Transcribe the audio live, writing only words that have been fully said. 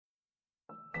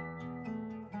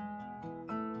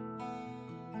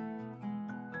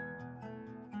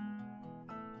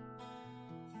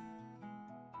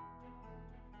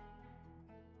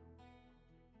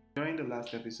During the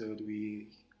last episode, we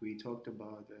talked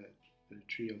about the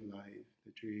tree of life,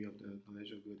 the tree of the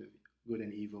knowledge of good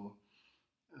and evil.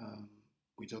 Um,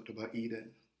 we talked about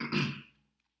Eden,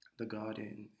 the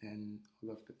garden, and all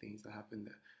of the things that happened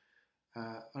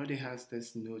there. Already has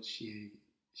this note she's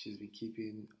been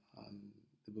keeping on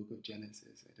the book of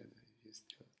Genesis. I don't know if you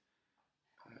still.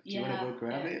 Do you want to Yeah, go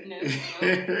grab yeah, it?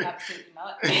 no, absolutely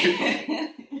not.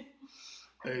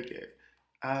 Okay.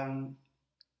 Um,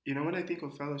 when I think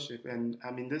of fellowship, and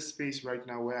I'm in this space right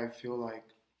now where I feel like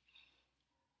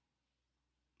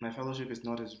my fellowship is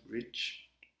not as rich,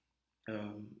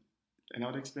 um, and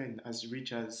I'll explain as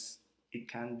rich as it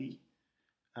can be.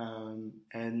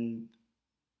 And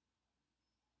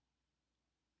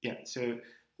yeah, so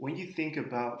when you think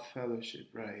about fellowship,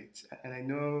 right, and I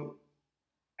know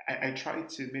I try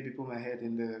to maybe put my head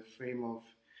in the frame of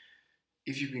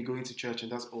if you've been going to church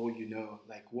and that's all you know,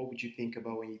 like what would you think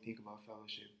about when you think about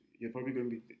fellowship? You're probably going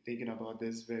to be thinking about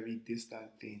this very distant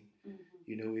thing,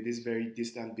 with this very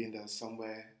distant being that's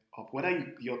somewhere up.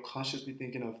 Whether you're consciously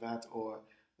thinking of that or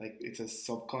like it's a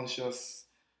subconscious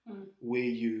way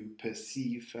you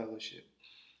perceive fellowship,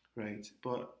 right?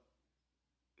 But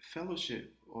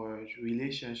fellowship or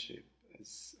relationship,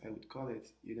 as I would call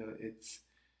it, it's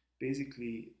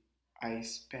basically I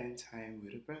spend time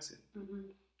with a person,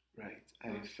 right?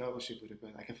 I fellowship with a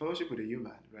person. I can fellowship with a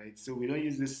human, right? So we don't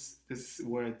use this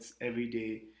words every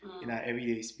day in our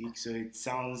everyday speak. So it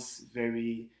sounds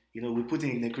very, we put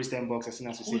it in the Christian box as soon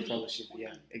as we say fellowship.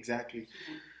 Yeah, exactly.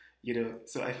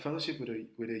 So I fellowship with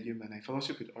a human. I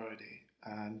fellowship with Orade,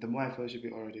 and the more I fellowship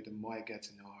with Orade, the more I get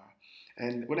to know her.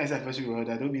 And when I say fellowship with Orade,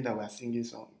 I don't mean that we're singing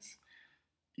songs.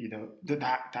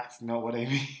 That's not what I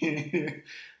mean.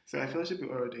 So I fellowship with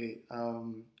Orade.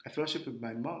 I fellowship with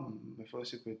my mom. I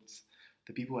fellowship with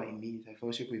the people I meet. I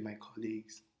fellowship with my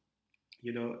colleagues.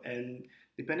 And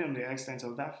depending on the extent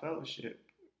of that fellowship,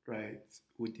 right,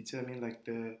 would determine like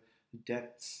the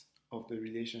depth of the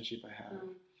relationship I have.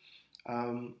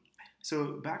 Um,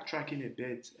 so backtracking a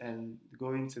bit and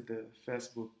going to the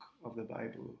first book of the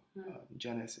Bible,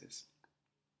 Genesis.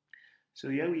 So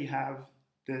here we have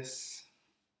this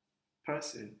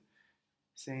person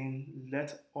saying,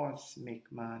 "Let us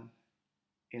make man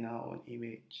in our own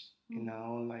image, in our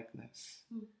own likeness,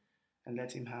 and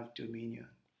let him have dominion."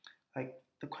 Like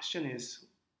the question is,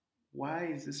 why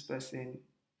is this person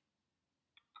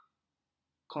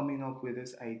coming up with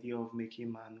this idea of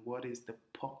making man? What is the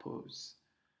purpose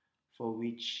for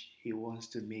which he wants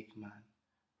to make man,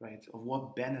 right? Of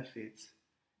what benefit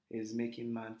is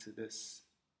making man to this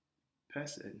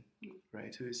person,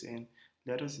 right? Who is saying,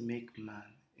 let us make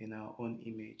man in our own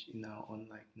image, in our own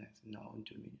likeness, in our own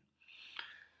dominion.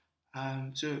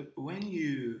 So when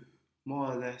you more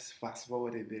or less fast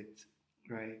forward a bit,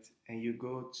 right, and you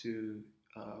go to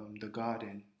the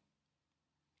garden,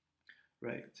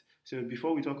 right? So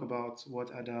before we talk about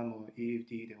what Adam or Eve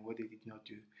did and what they did not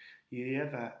do, you hear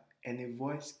that, and a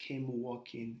voice came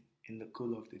walking in the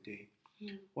cool of the day.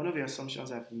 One of the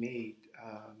assumptions I've made,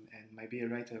 and might be a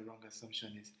right or wrong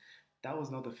assumption, is that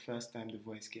was not the first time the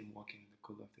voice came walking in the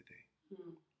cool of the day,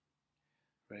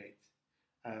 right?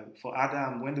 For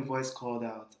Adam, when the voice called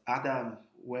out, "Adam,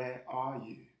 where are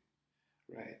you?"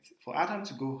 Right? For Adam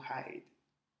to go hide,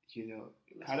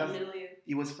 Adam, Familiar.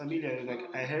 it was familiar. It was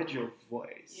like, I heard your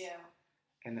voice,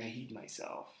 and I hid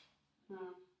myself.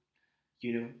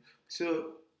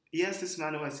 So yes, this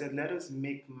man who I said, let us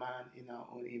make man in our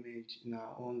own image, in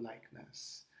our own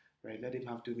likeness, right? Let him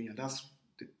have dominion. That's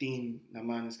the thing that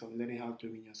man is coming, let him have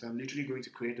dominion. So I'm literally going to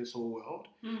create this whole world,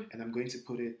 and I'm going to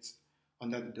put it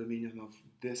under the dominion of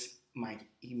this, my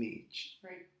image,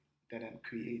 that I'm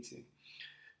creating.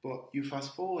 But you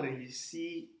fast forward and you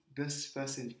see this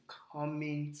person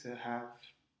coming to have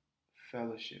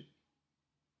fellowship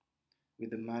with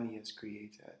the man he has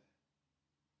created.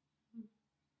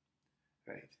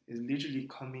 Right? Is literally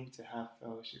coming to have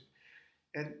fellowship.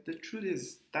 And the truth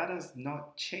is, that has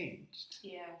not changed.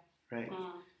 Yeah. Right?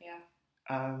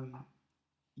 Yeah.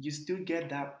 You still get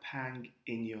that pang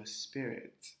in your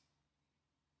spirit.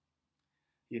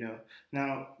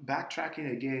 Now backtracking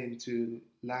again to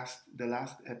the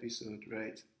last episode,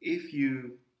 right? If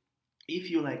you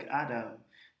like Adam,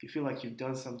 you feel like you've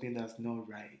done something that's not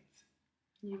right,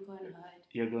 you're going to hide.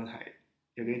 You're going to hide.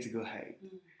 You're going to go hide.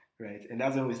 Right? And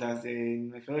that's when we start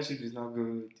saying, my fellowship is not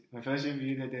good. My fellowship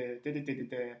is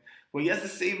but yes, the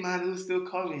same man who's still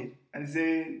coming and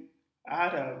saying,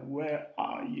 Adam, where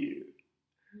are you?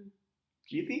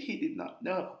 Do you think he did not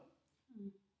know?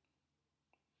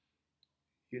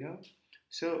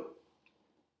 So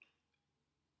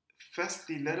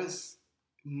firstly, let us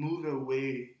move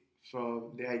away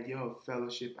from the idea of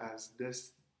fellowship as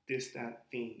this distant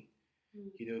thing,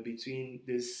 between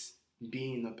this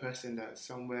being a person that's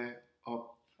somewhere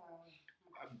up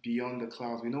beyond the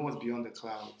clouds. We know what's beyond the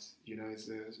clouds. It's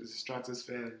a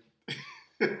stratosphere.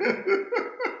 I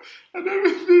never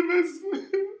think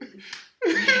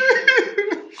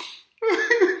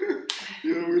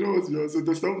we know what's beyond. So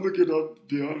to stop looking up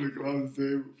beyond the clouds and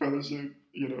say fellowship,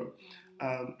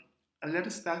 and let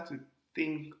us start to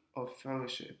think of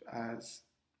fellowship as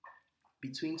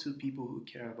between two people who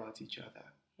care about each other.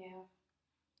 Yeah.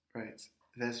 Right.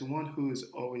 There's one who is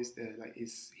always there. Like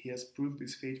he has proved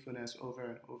his faithfulness over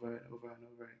and over and over and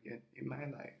over again in my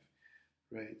life.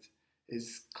 Right.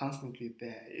 Is constantly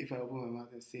there. If I open my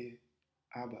mouth and say,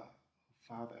 Abba,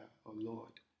 Father, or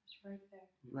Lord, it's right there.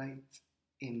 Right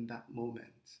in that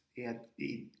moment.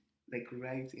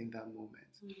 Right in that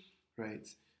moment. Right.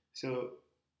 So,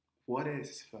 what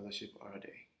is fellowship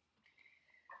Ade?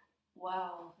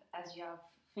 Wow, as you have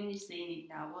finished saying it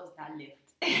now, what's that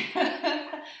lift?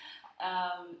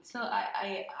 So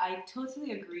I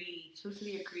totally agree.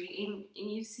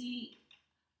 And you see,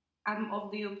 I'm of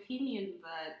the opinion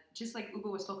that, just like Ugo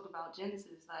was talking about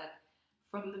Genesis, that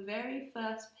from the very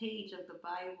first page of the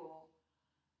Bible,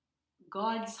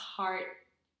 God's heart,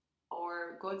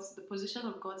 or the position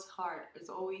of God's heart has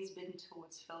always been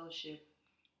towards fellowship.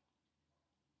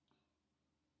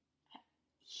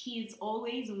 He's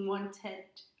always wanted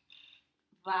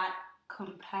that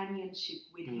companionship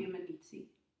with humanity,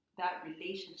 that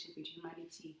relationship with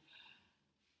humanity.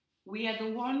 We are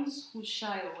the ones who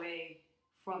shy away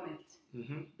from it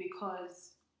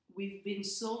because we've been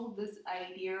sold this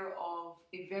idea of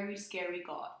a very scary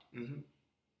God.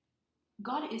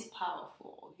 God is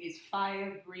powerful. He's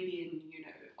fire breathing,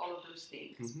 all of those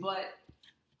things. But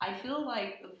I feel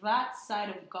like that side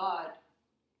of God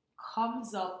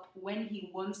comes up when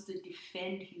he wants to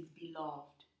defend his beloved.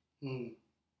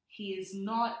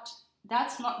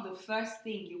 That's not the first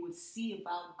thing you would see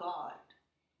about God.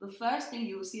 The first thing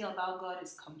you will see about God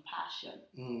is compassion.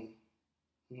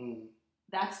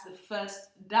 That's the first,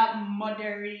 that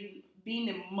mothering, being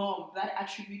a mom, that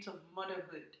attribute of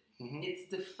motherhood. It's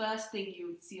the first thing you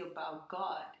would see about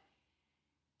God.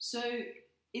 So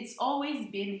it's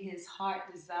always been his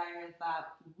heart desire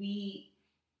that we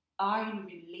are in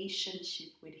relationship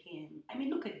with him. I mean,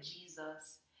 look at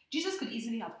Jesus. Jesus could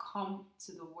easily have come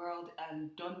to the world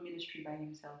and done ministry by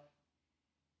himself.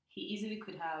 He easily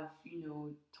could have,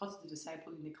 taught the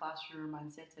disciples in the classroom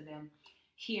and said to them,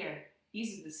 here, this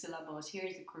is the syllabus,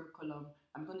 here's the curriculum.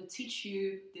 I'm going to teach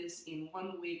you this in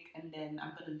 1 week and then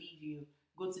I'm going to leave you.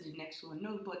 Go to the next one.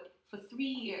 No, but for 3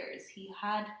 years, he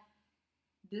had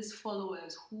these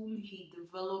followers whom he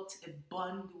developed a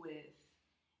bond with.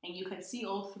 And you can see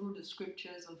all through the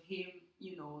scriptures of him,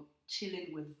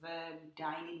 chilling with them,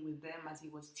 dining with them as he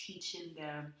was teaching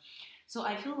them. So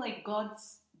I feel like God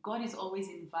is always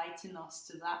inviting us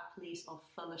to that place of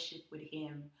fellowship with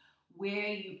him, where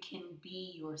you can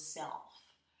be yourself.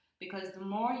 Because the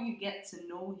more you get to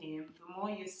know him, the more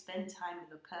you spend time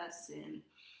with a person,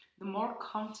 the more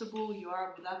comfortable you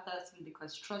are with that person,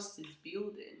 because trust is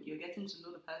building. You're getting to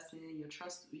know the person, the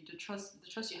trust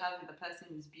you have with the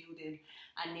person is building,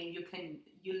 and then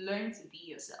you learn to be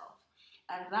yourself.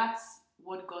 And that's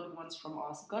what God wants from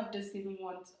us. God doesn't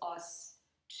want us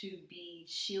to be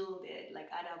shielded like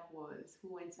Adam was,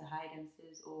 who went to hide and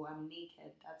says, oh, I'm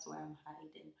naked, that's why I'm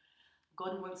hiding.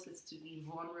 God wants us to be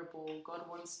vulnerable. God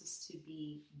wants us to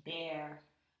be bare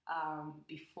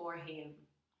before him.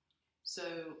 So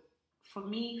for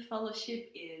me,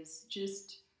 fellowship is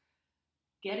just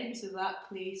getting to that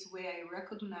place where I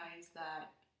recognize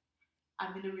that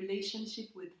I'm in a relationship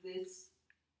with this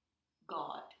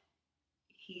God.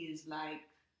 He is like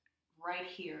right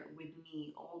here with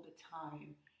me all the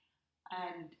time.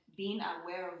 And being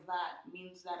aware of that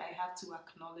means that I have to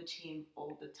acknowledge him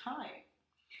all the time.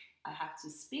 I have to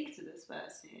speak to this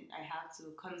person. I have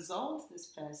to consult this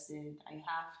person. I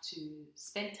have to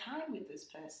spend time with this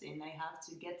person. I have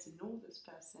to get to know this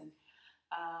person.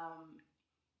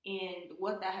 And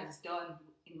what that has done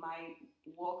in my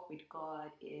walk with God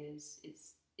is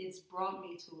it's brought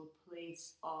me to a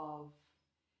place of,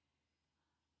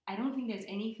 I don't think there's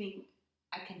anything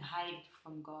I can hide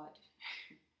from God.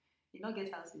 You know,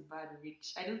 get house is bad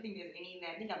rich. I don't think there's anything.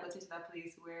 I think I got into that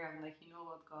place where I'm like, you know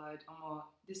what, God,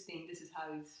 this is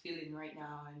how it's feeling right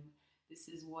now, and this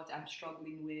is what I'm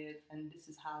struggling with, and this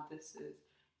is how this is.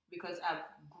 Because I've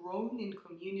grown in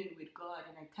communion with God,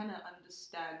 and I kind of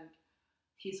understand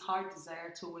his heart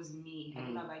desire towards me. I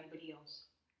don't know about anybody else.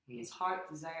 His heart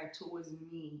desire towards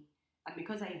me. And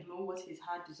because I know what his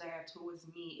heart desire towards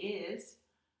me is,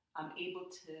 I'm able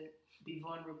to be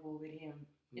vulnerable with him.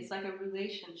 It's like a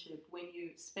relationship. When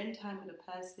you spend time with a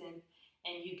person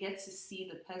and you get to see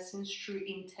the person's true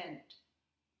intent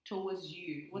towards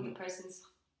you, what the person's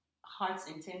heart's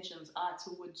intentions are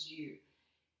towards you,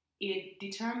 it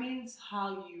determines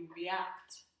how you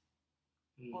react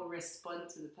or respond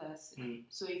to the person.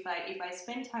 So if I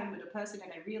spend time with a person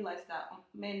and I realize that,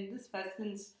 man, this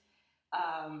person's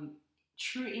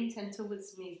true intent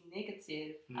towards me is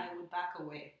negative, I would back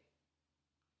away.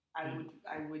 I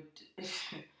would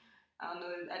I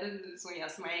don't know this when you're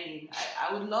smiling.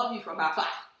 I would love you from afar.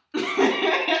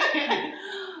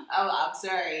 I'm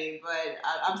sorry, but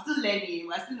I'm still learning.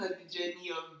 We're still on the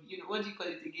journey of, what do you call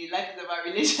it again? Life is about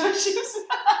relationships.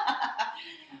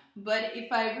 But if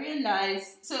I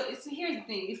realize, so here's the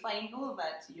thing: if I know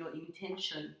that your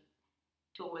intention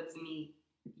towards me,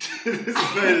 this is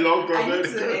very long. I need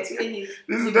to explain it.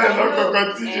 This is very long.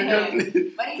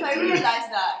 Continue. But if I realize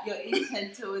that your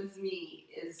intent towards me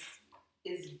is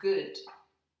good,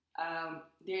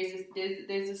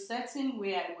 there's a certain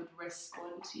way I would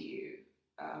respond to you.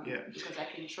 Because I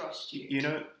can trust you.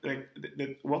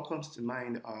 Like what comes to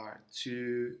mind are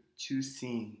two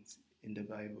scenes in the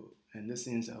Bible, and the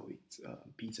scenes are with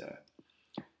Peter.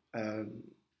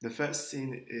 The first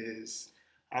scene is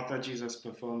after Jesus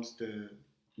performs the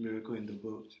miracle in the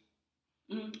boat.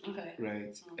 Okay.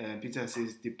 Right. And Peter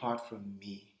says, "Depart from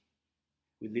me."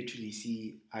 We literally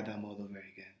see Adam all over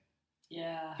again.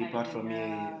 Yeah. Depart from me,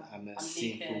 I'm a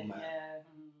sinful naked, man. Yeah.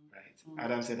 Right.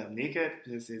 Adam said, "I'm naked."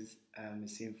 Peter says, "I'm a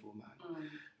sinful man."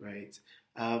 Right.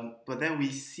 But then we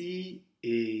see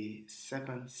a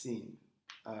second scene,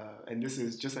 and this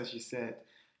is just as you said.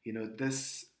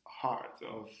 This heart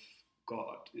of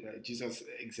God. Jesus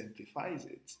exemplifies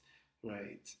it.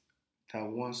 Right. That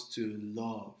wants to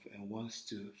love and wants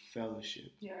to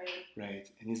fellowship. Yeah, right.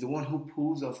 And he's the one who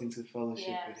pulls us into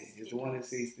fellowship with him. He's the one who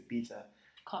says to Peter,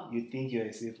 "Come. You think you're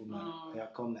a sinful man? Yeah,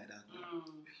 come like that."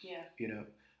 Yeah.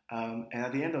 And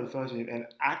at the end of the fellowship, and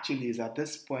actually it's at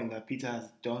this point that Peter has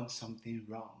done something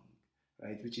wrong,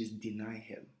 right, which is deny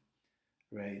him,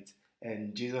 right?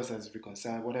 And Jesus has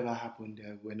reconciled whatever happened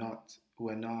there. We're not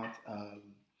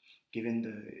given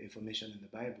the information in the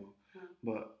Bible,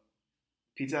 but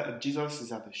Jesus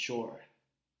is at the shore,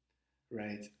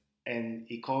 right? And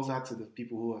he calls out to the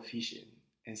people who are fishing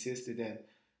and says to them,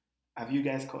 "Have you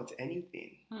guys caught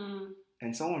anything?"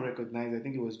 And someone recognized, I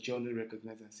think it was John who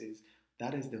recognized and says,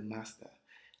 "That is the master."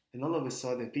 And all of a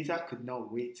sudden, Peter could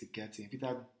not wait to get him.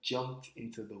 Peter jumped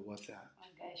into the water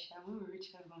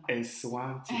and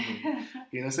swam to him.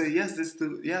 So he has these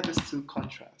two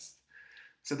contrasts.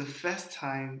 So the first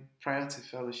time prior to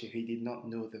fellowship, he did not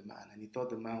know the man, and he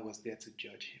thought the man was there to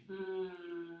judge him.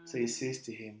 So he says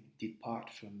to him, "Depart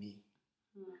from me.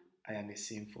 I am a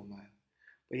sinful man."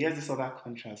 But here's this other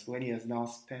contrast when he has now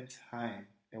spent time.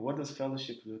 And what does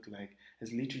fellowship look like?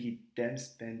 It's literally them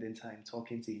spending time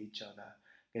talking to each other,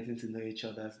 getting to know each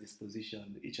other's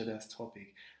disposition, each other's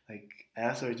topic. Like, I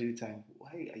asked her every time,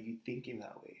 "Why are you thinking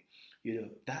that way?"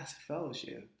 That's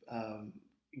fellowship.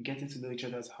 Getting to know each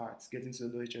other's hearts, getting to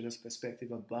know each other's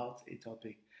perspective about a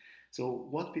topic. So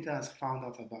what Peter has found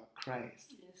out about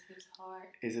Christ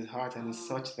is his heart, and it's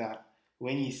such that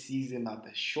when he sees him at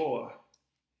the shore,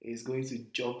 he's going to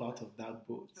jump out of that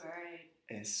boat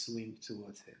and swim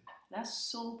towards him. That's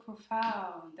so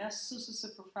profound. That's so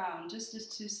profound. Just these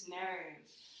two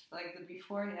scenarios, like the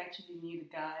before he actually knew the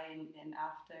guy and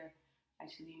after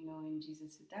actually knowing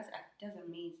Jesus. That's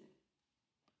amazing.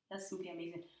 That's simply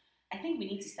amazing. I think we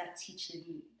need to start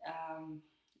teaching.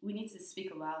 We need to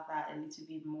speak about that a little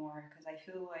bit more, because I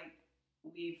feel like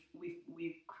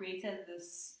we've created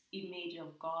this image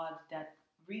of God that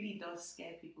really does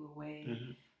scare people away.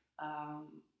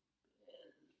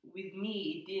 With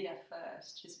me, it did at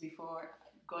first, just before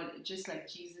God, just like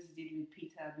Jesus did with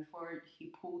Peter, before he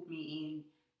pulled me in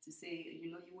to say,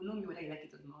 you will know me whether you like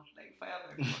it or not, like fire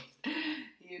like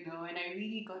what, and I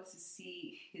really got to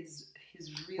see his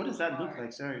real What does that heart. look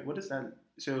like? Sorry, what does that?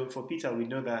 So for Peter, we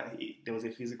know that there was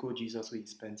a physical Jesus who he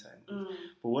spent time with.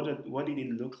 But what did it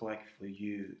look like for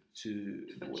you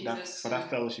for that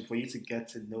fellowship, for you to get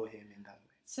to know him in that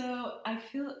way? So I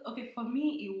feel, for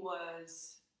me, it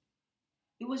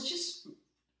was just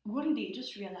one day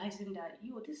just realizing that,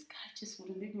 this guy just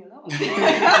wouldn't leave me alone.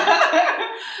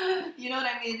 You know what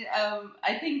I mean?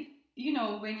 I think,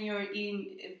 when you're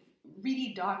in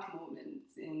really dark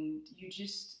moments and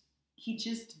he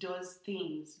just does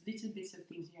things, little bits of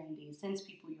things here and there. He sends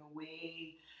people your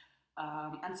way,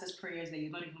 answers prayers that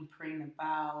you're not even praying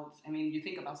about. I mean, you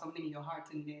think about something in your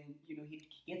heart and then, he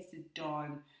gets it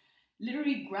done.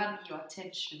 Literally grab your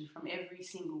attention from every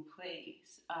single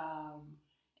place.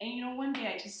 And one day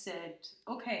I just said,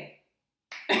 okay,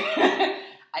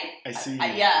 I see.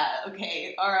 Yeah,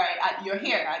 okay, all right, you're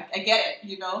here. I get it,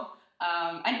 you know.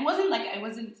 And it wasn't like I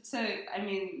wasn't. So I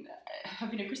mean, I've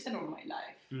been a Christian all my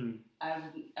life.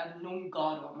 I've known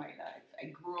God all my life. I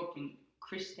grew up in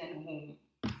Christian home,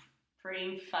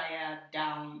 praying fire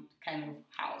down kind of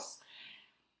house.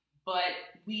 But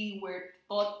we were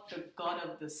taught the God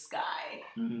of the sky.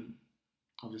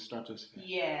 Of the stratosphere.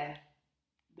 Yeah.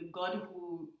 The God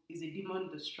who is a demon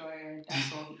destroyer,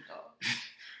 that's all he does.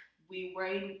 We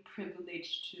weren't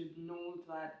privileged to know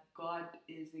that God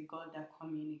is a God that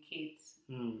communicates.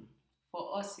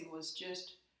 For us, it was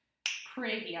just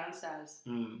pray, he answers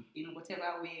in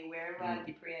whatever way, wherever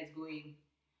the prayer is going.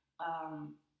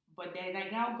 But then I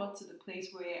now got to the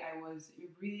place where I was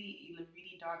really in a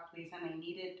really dark place, and I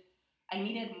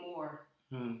needed more.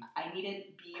 I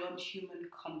needed beyond human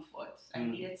comfort. I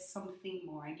needed something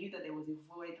more. I knew that there was a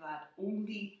void that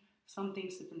only something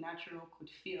supernatural could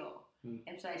fill.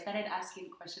 And so I started asking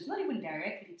questions, not even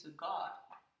directly to God,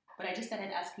 but I just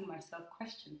started asking myself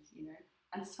questions, you know.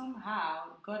 And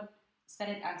somehow God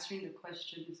started answering the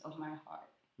questions of my heart,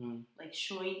 like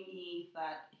showing me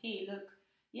that, hey, look,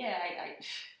 yeah,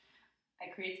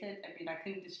 I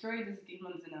can destroy these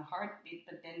demons in a heartbeat,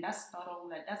 but then that's not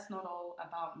all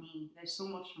about me. There's so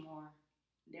much more.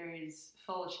 There is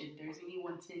fellowship. There's me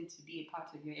wanting to be a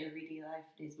part of your everyday life.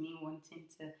 There's me wanting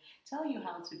to tell you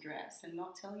how to dress and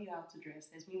not tell you how to dress.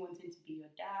 There's me wanting to be your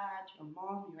dad, your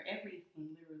mom, your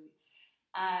everything, literally.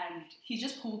 And he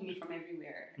just pulled me from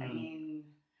everywhere. I mean,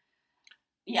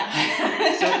 yeah.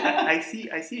 So I see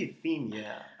a theme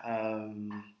here.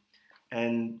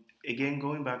 And again,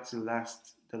 going back to the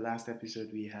last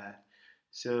episode we had.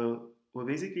 So we're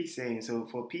basically saying, so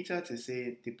for Peter to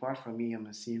say, "Depart from me, I'm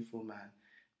a sinful man,"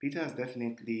 Peter has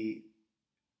definitely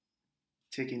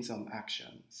taken some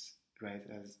actions, right?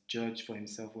 Has judged for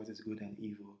himself what is good and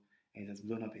evil, and it has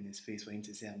blown up in his face for him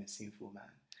to say, "I'm a sinful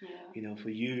man." Yeah. You know, for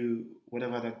you,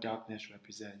 whatever that darkness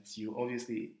represents, you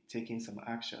obviously taking some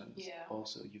actions. Yeah.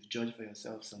 Also, you've judged for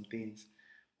yourself some things,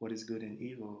 what is good and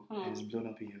evil, and it's blown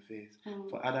up in your face.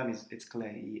 For Adam, it's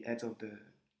clear. He ate of the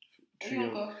tree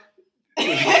of...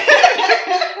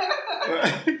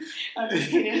 I'm just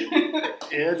kidding.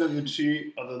 He ate of the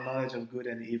tree of the knowledge of good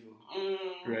and evil,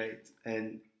 right?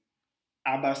 And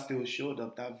Abba still showed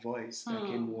up. That voice that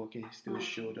came walking still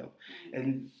showed up.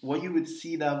 And what you would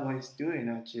see that voice doing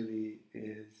actually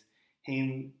is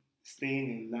him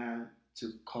staying in land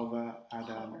to cover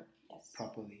Adam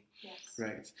properly. Yes.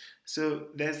 Right. So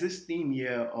there's this theme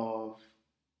here of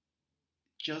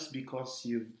just because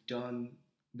you've done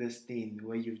this thing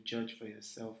where you've judged for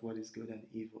yourself what is good and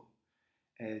evil,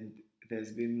 and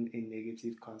there's been a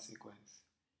negative consequence,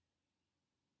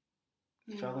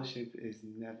 fellowship is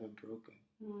never broken.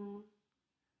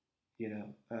 You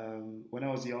know, when I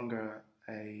was younger,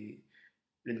 a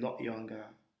lot younger,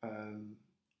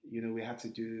 you know, we had to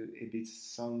do a bit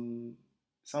some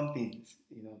things,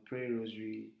 you know, pray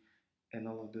rosary and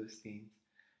all of those things.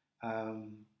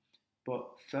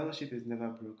 But fellowship is never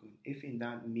broken. If in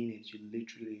that minute you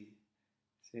literally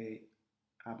say,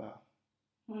 "Abba,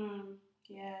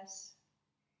 yes,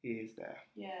 he is there."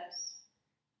 Yes.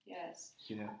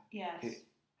 You know, yes,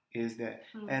 he is there.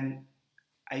 And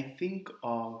I think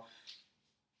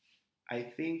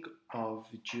of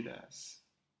Judas.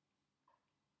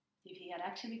 If he had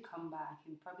actually come back,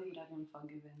 he probably would have been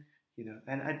forgiven. You know,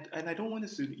 and I don't want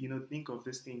us to, you know, think of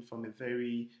this thing from a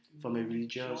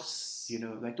religious, you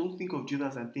know, like, don't think of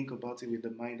Judas and think about it with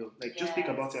the mind of, like, just think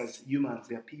about it as humans.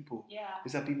 They are people. Yeah.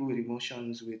 These are people with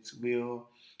emotions, with will,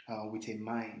 with a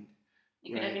mind.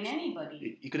 It could have been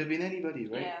anybody. It could have been anybody,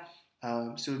 right?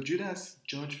 Yeah. So Judas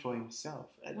judged for himself,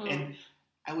 and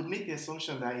I would make the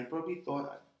assumption that he probably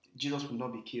thought Jesus would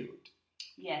not be killed.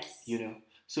 Yes. You know.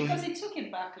 So because he took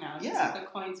it back now. He took the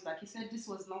coins back. He said this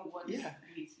was not what it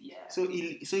So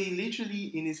he literally,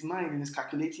 in his mind, in his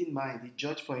calculating mind, he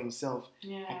judged for himself,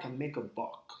 I can make a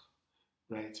buck,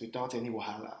 right, without any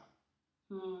wahala.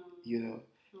 You know.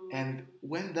 And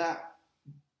when that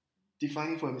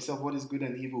defining for himself what is good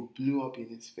and evil blew up in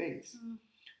his face,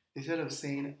 instead of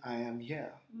saying, "I am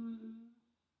here,"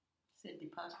 said,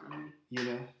 "Depart from me." You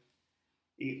know.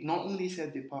 It not only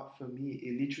said, "Depart from me,"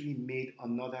 it literally made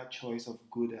another choice of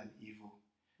good and evil.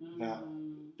 That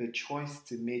the choice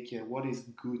to make here, what is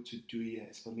good to do here,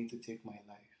 is for me to take my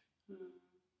life.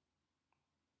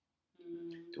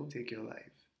 Don't take your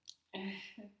life.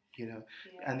 You know,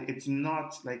 and it's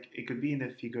not like, it could be in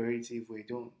a figurative way.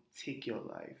 Don't take your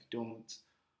life. Don't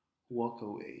walk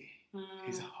away.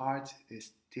 His heart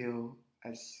is still,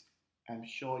 as I'm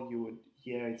sure you would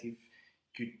hear it if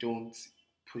you don't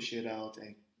push it out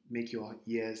and make your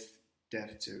ears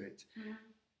deaf to it.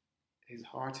 his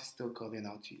heart is still calling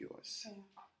out to yours.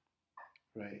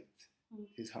 Yeah. Right?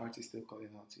 His heart is still calling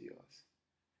out to yours.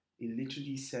 He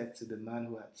literally said to the man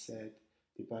who had said,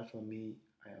 "Depart from me,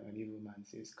 I am an evil man,"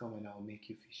 says, "Come and I will make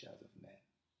you fishers of men."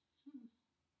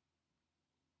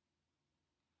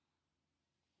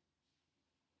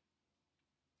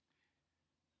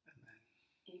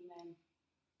 Amen.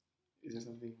 Is there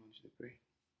something you want you to pray?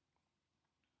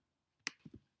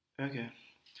 Okay.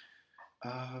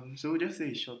 So we'll just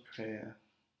say a short prayer.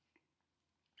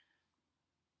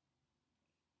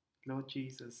 Lord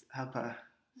Jesus, Abba,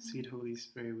 sweet Holy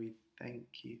Spirit, we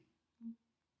thank you.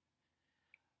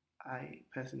 I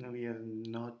personally have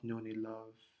not known a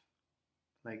love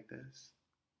like this.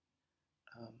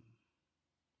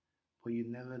 But you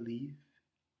never leave.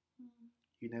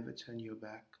 You never turn your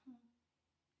back.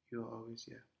 You are always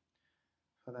here.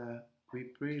 Father, we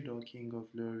pray, Lord King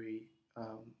of Glory,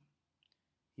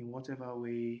 in whatever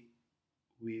way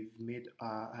we've made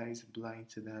our eyes blind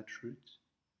to that truth,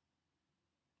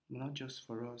 not just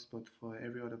for us, but for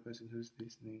every other person who's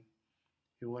listening,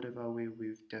 in whatever way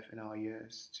we've deafened our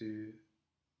ears to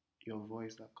your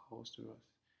voice that calls to us,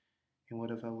 in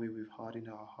whatever way we've hardened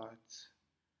our hearts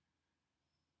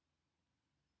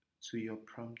to your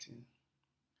prompting,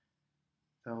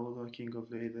 that, O Lord King of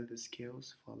Glory, let the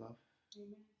scales fall off.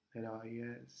 Amen. Let our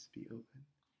ears be open,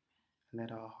 and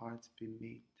let our hearts be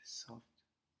made soft,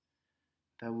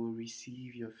 that we'll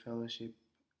receive your fellowship,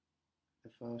 the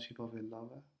fellowship of a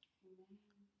lover,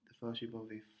 the fellowship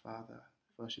of a father,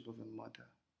 the fellowship of a mother,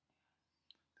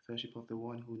 the fellowship of the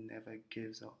one who never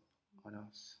gives up on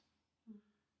us.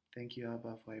 Thank you,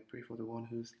 Abba, for I pray for the one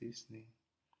who's listening,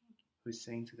 who's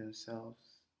saying to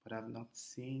themselves, but I've not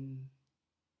seen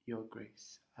your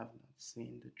grace. I have not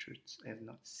seen the truth. I have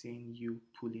not seen you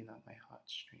pulling at my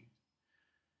heartstrings.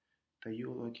 That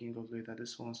you, Lord King of Glory, that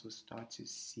these ones will start to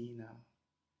see now.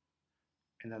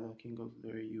 And that, Lord King of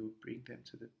Glory, you will bring them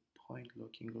to the point,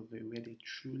 Lord King of Glory, where they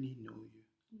truly know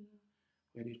you.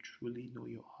 Where they truly know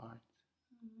your heart.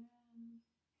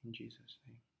 In Jesus'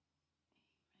 name.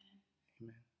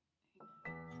 Amen.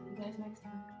 See you guys next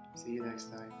time. See you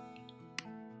next time.